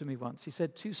 put it to me once. He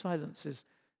said, 2 silences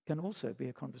can also be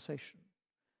a conversation.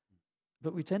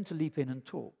 But we tend to leap in and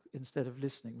talk instead of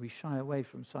listening. We shy away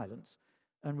from silence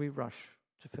and we rush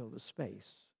to fill the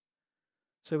space.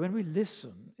 So when we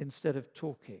listen instead of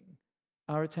talking,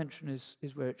 our attention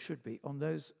is where it should be. On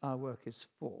those, our work is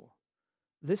for.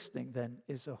 Listening, then,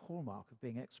 is a hallmark of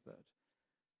being expert.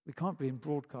 We can't be in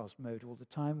broadcast mode all the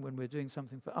time. When we're doing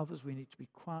something for others, we need to be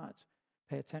quiet,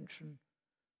 pay attention.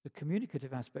 The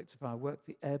communicative aspects of our work,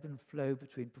 the ebb and flow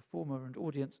between performer and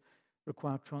audience,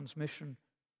 require transmission,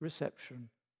 reception,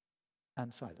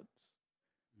 and silence.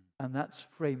 And that's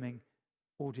framing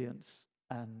audience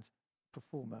and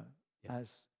performer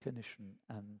as clinician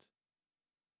and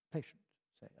patient,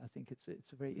 say. I think it's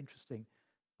a very interesting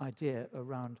idea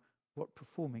around what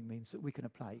performing means that we can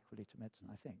apply equally to medicine,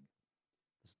 I think.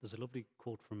 There's a lovely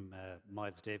quote from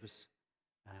Miles Davis.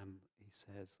 He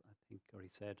says, I think, or he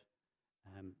said,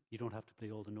 you don't have to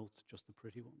play all the notes, just the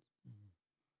pretty ones.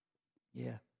 Mm.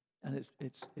 Yeah, and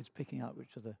it's picking out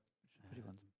which are the pretty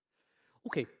ones.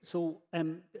 Okay, so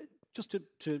just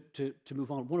to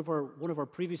move on, one of our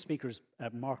previous speakers,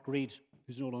 Mark Reid,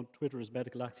 who's known on Twitter as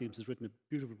Medical Axioms, has written a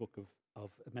beautiful book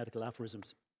of medical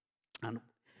aphorisms. And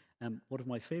one of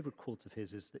my favourite quotes of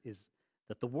his is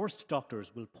that the worst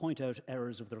doctors will point out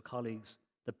errors of their colleagues,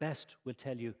 the best will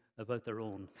tell you about their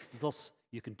own. Thus,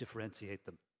 you can differentiate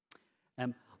them.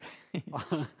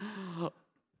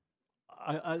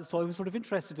 So I was sort of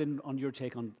interested on your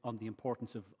take on the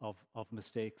importance of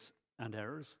mistakes and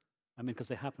errors. I mean, because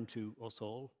they happen to us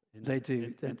all. They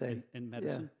do, don't they? In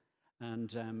medicine, yeah.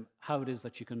 And how it is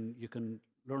that you can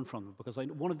learn from them. Because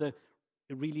one of the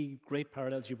really great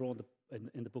parallels you brought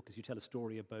in the book is you tell a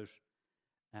story about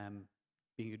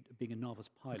being a novice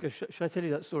pilot. Okay, should I tell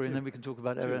you that story and then we can talk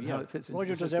about error and how it fits into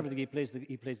Roger the does system? everything.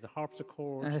 He plays the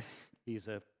harpsichord. He's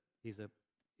a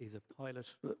pilot.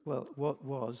 Well, what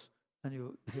was, and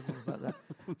you'll hear more about that.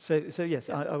 So yes,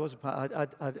 I was a pilot.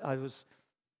 I was.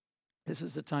 This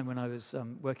is the time when I was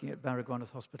working at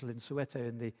Baragwanath Hospital in Soweto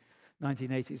in the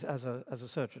 1980s as a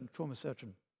surgeon, trauma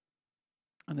surgeon,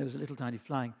 and there was a little tiny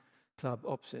flying club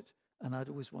opposite, and I'd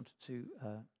always wanted to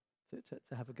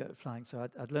have a go at flying. So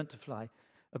I'd learned to fly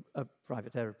a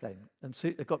private aeroplane, and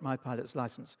so I got my pilot's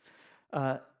license.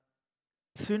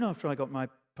 Soon after I got my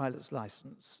pilot's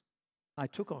license, I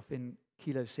took off in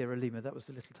Kilo Sierra Lima. That was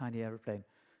the little tiny aeroplane,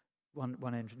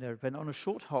 one-engine aeroplane, on a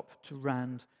short hop to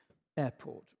Rand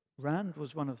Airport. Rand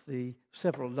was one of the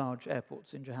several large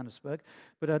airports in Johannesburg,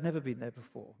 but I'd never been there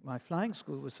before. My flying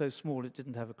school was so small it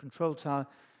didn't have a control tower,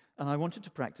 and I wanted to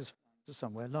practice to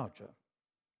somewhere larger.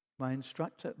 My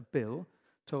instructor, Bill,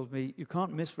 told me, you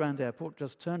can't miss Rand Airport,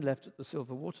 just turn left at the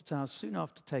Silver Water Tower soon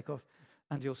after takeoff,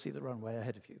 and you'll see the runway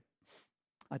ahead of you.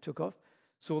 I took off,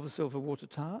 saw the Silver Water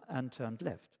Tower, and turned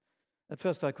left. At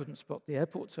first I couldn't spot the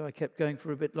airport, so I kept going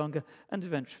for a bit longer, and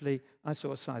eventually I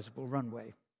saw a sizable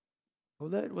runway.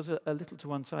 Although it was a little to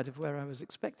one side of where I was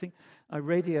expecting, I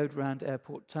radioed Rand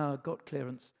Airport Tower, got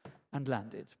clearance, and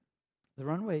landed. The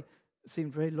runway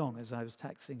seemed very long as I was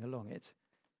taxiing along it,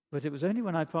 but it was only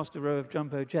when I passed a row of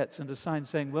jumbo jets and a sign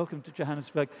saying, "Welcome to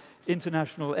Johannesburg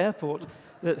International Airport,"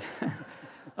 that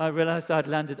I realized I'd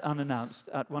landed unannounced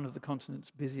at one of the continent's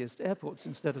busiest airports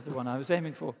instead of the one I was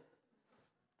aiming for.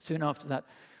 Soon after that,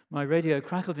 my radio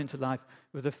crackled into life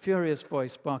with a furious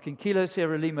voice barking, Kilo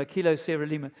Sierra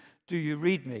Lima, do you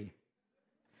read me?"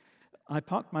 I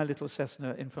parked my little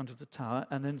Cessna in front of the tower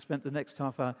and then spent the next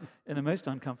half hour in a most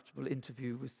uncomfortable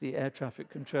interview with the air traffic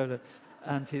controller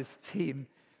and his team.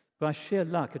 By sheer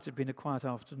luck, it had been a quiet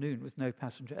afternoon with no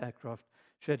passenger aircraft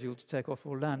scheduled to take off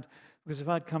or land, because if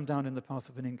I'd come down in the path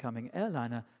of an incoming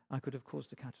airliner, I could have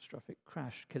caused a catastrophic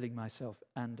crash, killing myself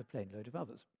and a plane load of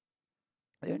others.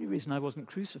 The only reason I wasn't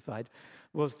crucified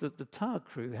was that the tower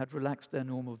crew had relaxed their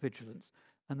normal vigilance,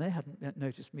 and they hadn't yet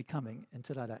noticed me coming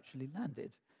until I'd actually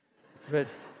landed.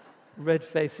 Red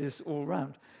faces all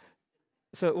round.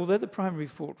 So although the primary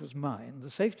fault was mine, the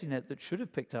safety net that should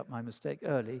have picked up my mistake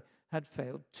early had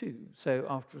failed too. So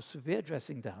after a severe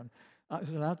dressing down, I was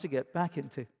allowed to get back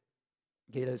into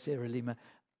Kilo Sierra Lima,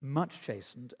 much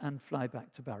chastened, and fly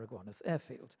back to Baragwanath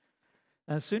Airfield.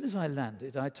 As soon as I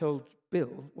landed, I told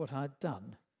Bill what I'd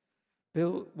done.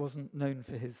 Bill wasn't known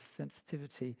for his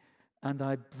sensitivity, and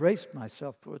I braced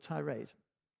myself for a tirade.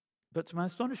 But to my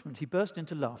astonishment, he burst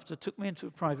into laughter, took me into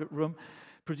a private room,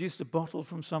 produced a bottle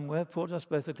from somewhere, poured us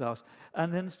both a glass,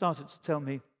 and then started to tell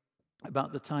me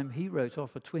about the time he wrote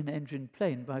off a twin-engine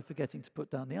plane by forgetting to put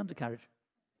down the undercarriage.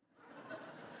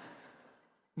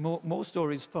 More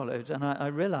stories followed, and I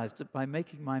realized that by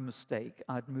making my mistake,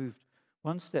 I'd moved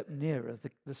one step nearer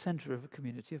the center of a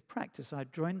community of practice.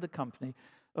 I'd joined the company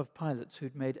of pilots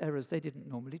who'd made errors they didn't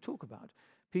normally talk about.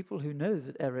 People who know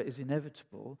that error is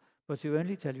inevitable, but who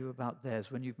only tell you about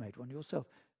theirs when you've made one yourself,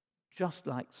 just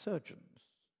like surgeons.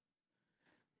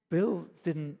 Bill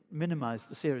didn't minimize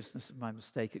the seriousness of my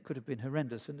mistake. It could have been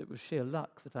horrendous, and it was sheer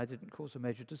luck that I didn't cause a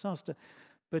major disaster.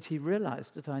 But he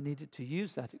realized that I needed to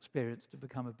use that experience to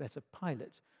become a better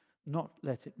pilot, not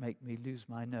let it make me lose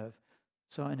my nerve.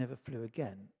 So I never flew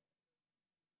again.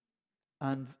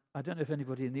 And I don't know if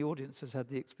anybody in the audience has had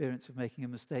the experience of making a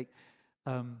mistake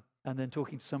and then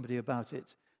talking to somebody about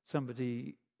it,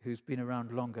 somebody who's been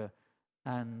around longer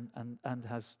and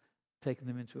has taken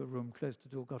them into a room, closed the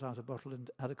door, got out a bottle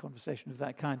and had a conversation of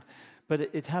that kind. But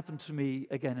it happened to me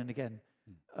again and again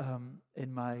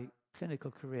in my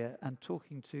clinical career, and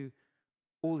talking to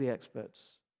all the experts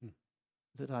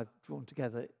that I've drawn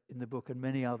together in the book and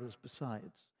many others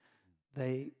besides,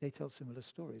 they tell similar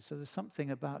stories. So there's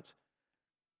something about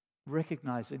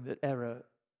recognizing that error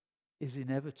is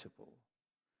inevitable,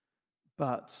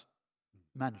 but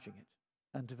managing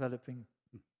it and developing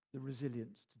the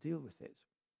resilience to deal with it.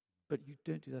 But you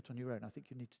don't do that on your own. I think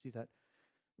you need to do that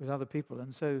with other people.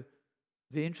 And so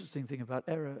the interesting thing about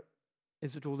error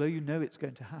is that although you know it's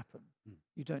going to happen,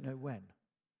 you don't know when.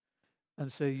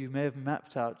 And so you may have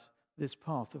mapped out this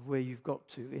path of where you've got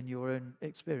to in your own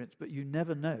experience, but you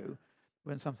never know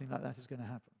when something like that is going to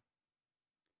happen.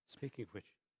 Speaking of which,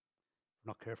 if we're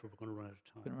not careful, we're going to run out of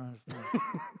time. Going to run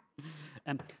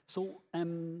out of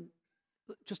time.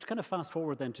 Just to kind of fast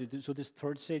forward then to this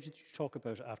third stage that you talk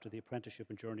about after the apprenticeship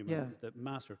and journeyman, the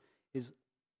master, is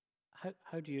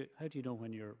how do you know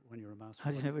when you're a master?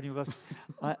 How do you know when you're a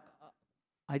master?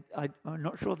 I'm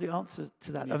not sure the answer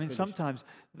to that. I mean, sometimes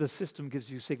the system gives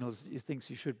you signals that it thinks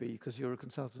you should be because you're a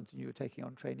consultant and you're taking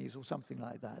on trainees or something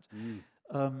like that.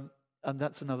 And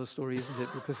that's another story, isn't it?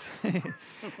 Because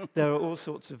there are all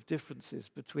sorts of differences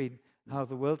between how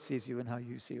the world sees you and how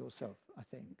you see yourself, I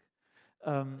think.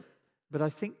 But I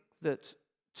think that,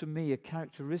 to me, a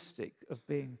characteristic of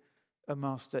being a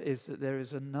master is that there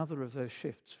is another of those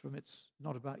shifts from it's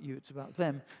not about you, it's about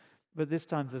them. But this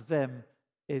time the them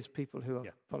is people who are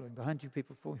following behind you,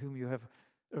 people for whom you have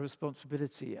a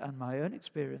responsibility. And my own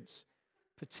experience,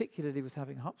 particularly with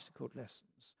having harpsichord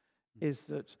lessons, is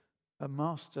that a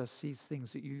master sees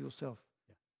things that you yourself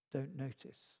don't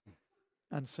notice.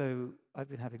 And so I've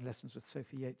been having lessons with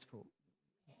Sophie Yates for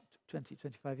 20,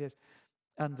 25 years.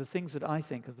 And the things that I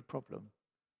think are the problem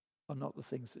are not the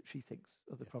things that she thinks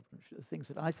are the problem. The things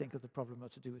that I think are the problem are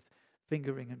to do with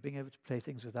fingering and being able to play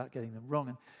things without getting them wrong.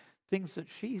 And things that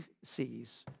she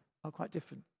sees are quite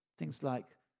different. Things like,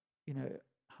 you know,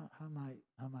 how am I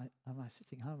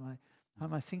sitting? How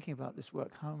am I thinking about this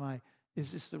work?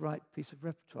 Is this the right piece of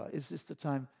repertoire? Is this the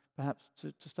time perhaps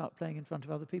to start playing in front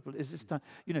of other people? Is this time,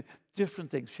 you know, different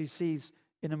things. She sees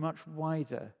in a much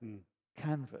wider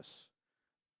canvas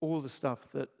all the stuff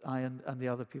that I and the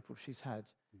other people she's had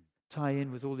tie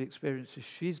in with all the experiences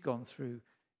she's gone through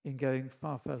in going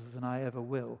far further than I ever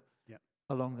will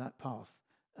along that path.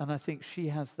 And I think she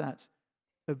has that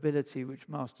ability which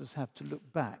masters have to look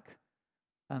back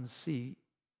and see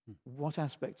what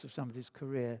aspects of somebody's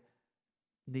career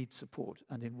need support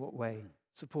and in what way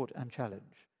support and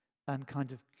challenge, and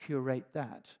kind of curate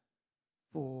that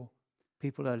for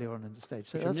people earlier on in the stage.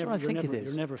 So that's what I think it is.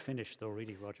 You're never finished though,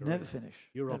 really, Roger. Never finish.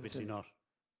 You're obviously not.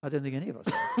 I don't think any of us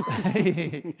are.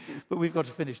 But we've got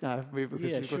to finish now, haven't we? Because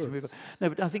we've got to move on. No,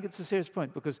 but I think it's a serious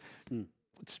point, because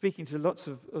speaking to lots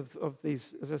of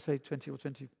these, as I say, 20 or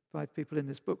 25 people in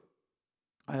this book,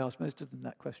 I asked most of them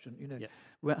that question, you know,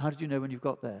 how did you know when you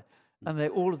got there? And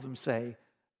all of them say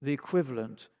the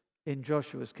equivalent in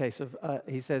Joshua's case of,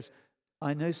 he says,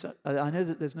 I know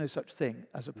that there's no such thing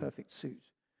as a perfect suit,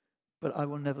 but I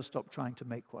will never stop trying to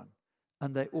make one.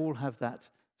 And they all have that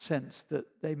sense that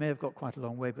they may have got quite a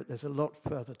long way, but there's a lot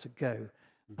further to go,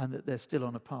 and that they're still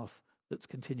on a path that's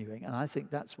continuing. And I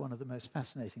think that's one of the most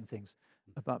fascinating things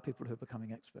about people who are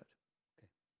becoming expert. Okay,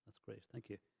 that's great, thank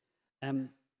you.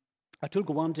 Atul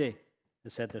Gawande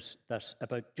has said that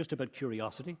about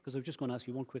curiosity, because I was just going to ask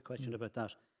you one quick question about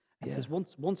that. He says,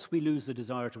 once we lose the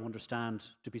desire to understand,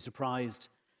 to be surprised,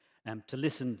 to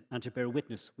listen and to bear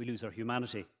witness, we lose our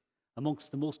humanity.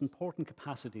 Amongst the most important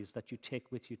capacities that you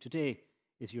take with you today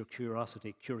is your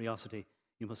curiosity. Curiosity,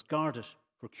 you must guard it,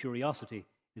 for curiosity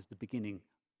is the beginning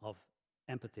of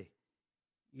empathy.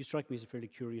 You strike me as a fairly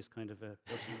curious kind of a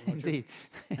person, Roger.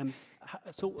 Indeed.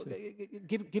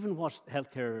 Given what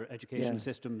healthcare education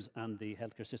systems and the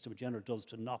healthcare system in general does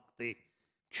to knock the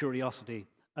curiosity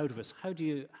out of us, how do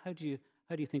you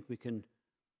think we can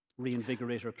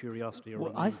reinvigorate our curiosity?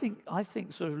 Well, I think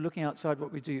sort of looking outside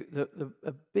what we do,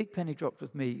 a big penny dropped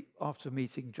with me after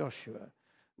meeting Joshua,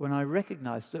 when I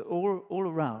recognized that all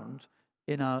around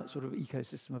in our sort of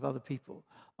ecosystem of other people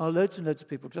are loads and loads of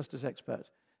people just as expert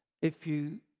if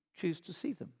you choose to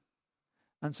see them.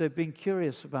 And so being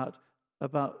curious about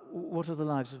what are the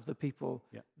lives of the people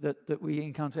that we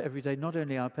encounter every day, not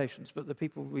only our patients, but the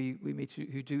people we meet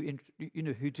who do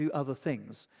other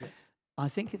things. Yeah. I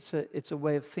think it's a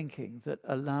way of thinking that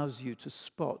allows you to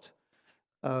spot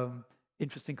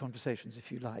interesting conversations,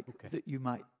 if you like, that you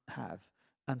might have,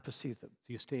 and pursue them. So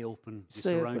you stay open, you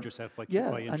surround yourself by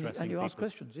interesting people. And you ask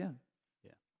questions, Yeah,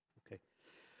 okay.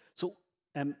 So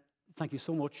thank you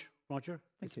so much, Roger.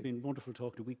 It's been wonderful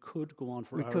talking to you. We could go on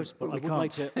for hours, but I would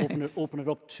like to open it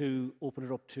up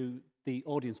to the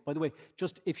audience. By the way,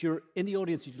 just if you're in the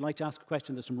audience, you'd like to ask a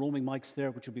question, there's some roaming mics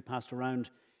there which will be passed around.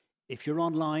 If you're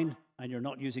online and you're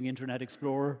not using Internet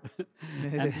Explorer,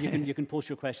 you can post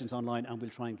your questions online and we'll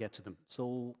try and get to them.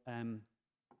 So,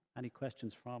 any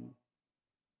questions from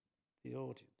the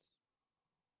audience?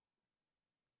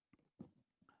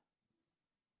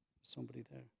 Somebody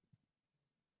there.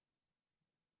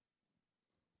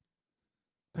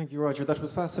 Thank you, Roger. That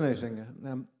was fascinating.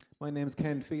 My name's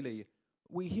Ken Feely.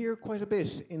 We hear quite a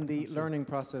bit in the learning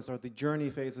process, or the journey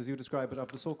phase, as you describe it,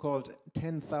 of the so-called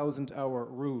 10,000-hour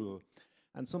rule.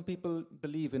 And some people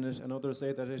believe in it, and others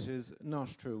say that it is not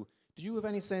true. Do you have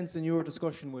any sense in your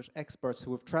discussion with experts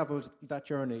who have travelled that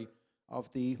journey of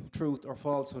the truth or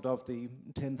falsehood of the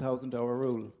 10,000-hour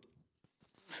rule?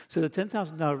 So the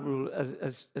 10,000-hour rule,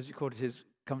 as you call it,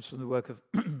 comes from the work of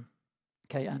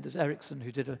K. Anders Ericsson,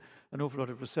 who did an awful lot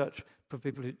of research for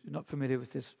people who are not familiar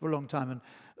with this for a long time, and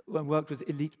worked with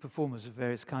elite performers of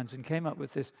various kinds, and came up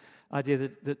with this idea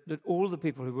that all the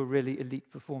people who were really elite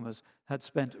performers had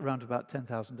spent around about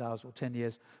 10,000 hours or 10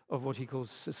 years of what he calls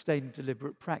sustained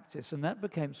deliberate practice. And that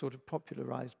became sort of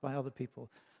popularized by other people,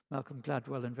 Malcolm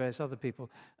Gladwell and various other people,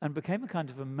 and became a kind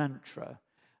of a mantra.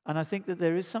 And I think that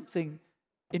there is something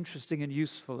interesting and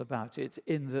useful about it,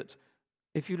 in that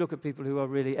if you look at people who are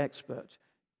really expert,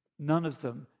 none of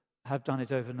them have done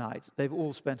it overnight. They've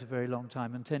all spent a very long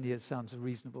time, and 10 years sounds a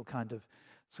reasonable kind of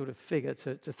sort of figure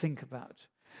to think about.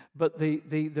 But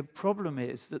the problem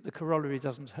is that the corollary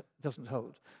doesn't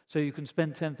hold. So you can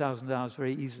spend 10,000 hours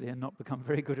very easily and not become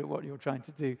very good at what you're trying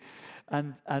to do.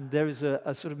 And there is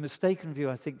a sort of mistaken view,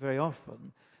 I think, very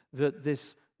often, that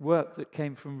this work that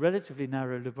came from relatively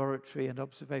narrow laboratory and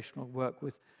observational work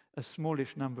with a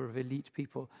smallish number of elite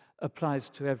people applies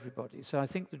to everybody. So I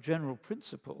think the general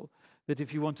principle that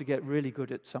if you want to get really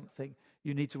good at something,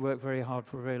 you need to work very hard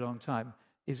for a very long time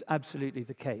is absolutely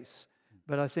the case.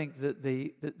 But I think that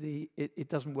it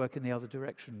doesn't work in the other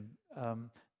direction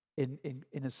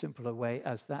in a simpler way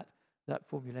as that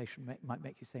formulation might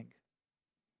make you think.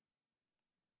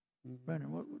 Mm-hmm.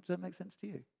 Ronan, does that make sense to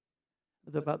you?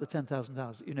 About the 10,000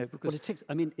 hours, because... Well, it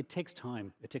takes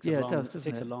time. It takes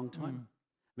a long time. Mm.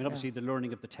 I mean, obviously, the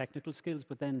learning of the technical skills,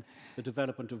 but then the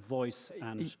development of voice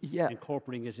and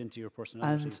incorporating it into your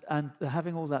personality. And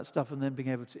having all that stuff and then being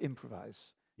able to improvise,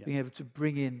 being able to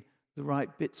bring in the right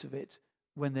bits of it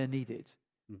when they're needed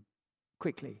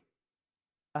quickly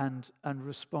and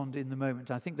respond in the moment.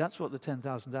 I think that's what the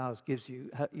 10,000 hours gives you.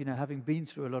 Having been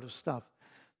through a lot of stuff,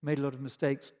 made a lot of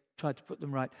mistakes, tried to put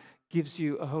them right, gives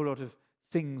you a whole lot of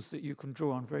things that you can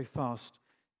draw on very fast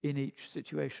in each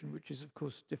situation, which is, of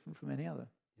course, different from any other.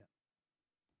 Yeah.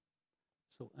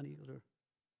 So, any other?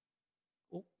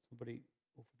 Oh, somebody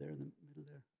over there in the middle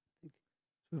there,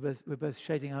 I think. We're both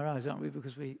shading our eyes, aren't we?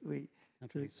 Because we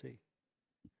can't really see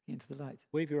into the light.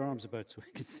 Wave your arms about so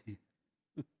we can see.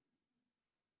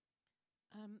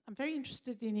 I'm very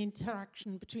interested in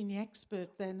interaction between the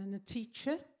expert then and the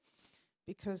teacher,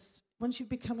 because once you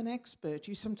become an expert,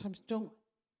 you sometimes don't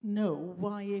know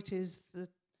why it is the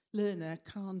learner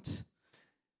can't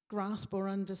grasp or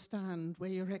understand what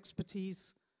your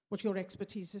expertise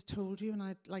has told you, and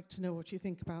I'd like to know what you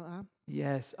think about that.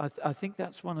 Yes, I think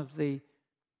that's one of the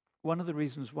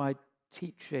reasons why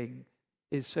teaching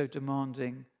is so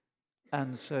demanding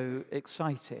and so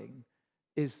exciting,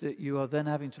 is that you are then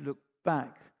having to look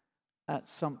back at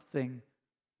something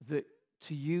that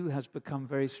to you has become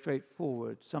very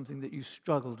straightforward, something that you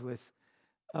struggled with.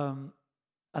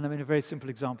 And I mean, a very simple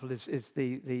example is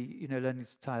the learning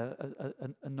to tie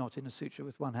a knot in a suture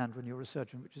with one hand when you're a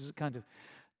surgeon, which is a kind of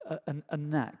a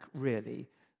knack, really.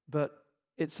 But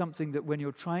it's something that when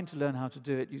you're trying to learn how to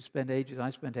do it, you spend ages. I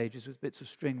spent ages with bits of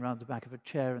string around the back of a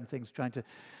chair and things trying to...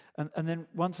 And then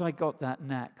once I got that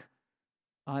knack,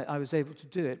 I was able to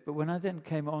do it. But when I then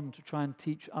came on to try and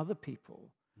teach other people,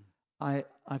 I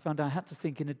found I had to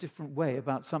think in a different way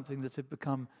about something that had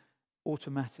become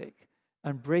automatic.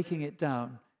 And breaking it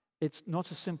down, it's not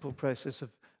a simple process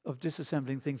of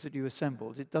disassembling things that you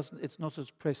assembled. It's not a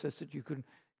process that you can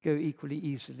go equally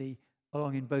easily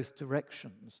along in both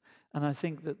directions. And I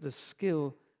think that the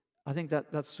skill,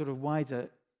 that's sort of wider,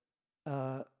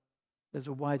 there's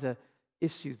a wider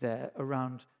issue there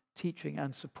around teaching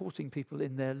and supporting people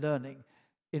in their learning,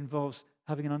 involves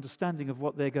having an understanding of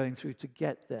what they're going through to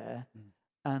get there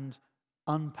and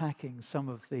unpacking some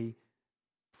of the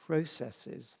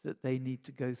processes that they need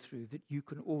to go through that you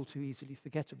can all too easily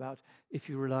forget about if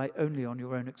you rely only on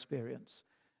your own experience.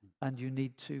 And you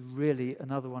need to really,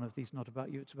 another one of these not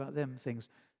about you, it's about them things,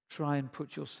 try and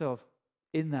put yourself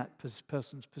in that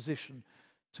person's position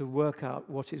to work out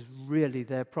what is really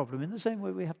their problem. In the same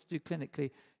way we have to do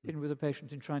clinically in with a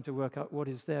patient in trying to work out what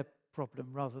is their problem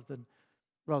rather than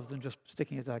just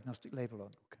sticking a diagnostic label on.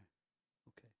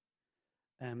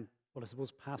 Okay. Well, I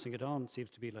suppose passing it on seems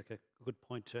to be like a good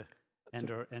point to end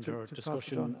our to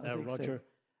discussion, pass it on, Roger.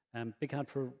 Big hand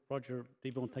for Roger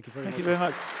Kneebone. Thank you very much. Thank you very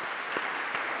much.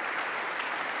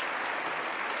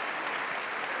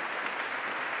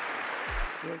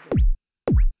 Very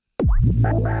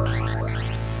good.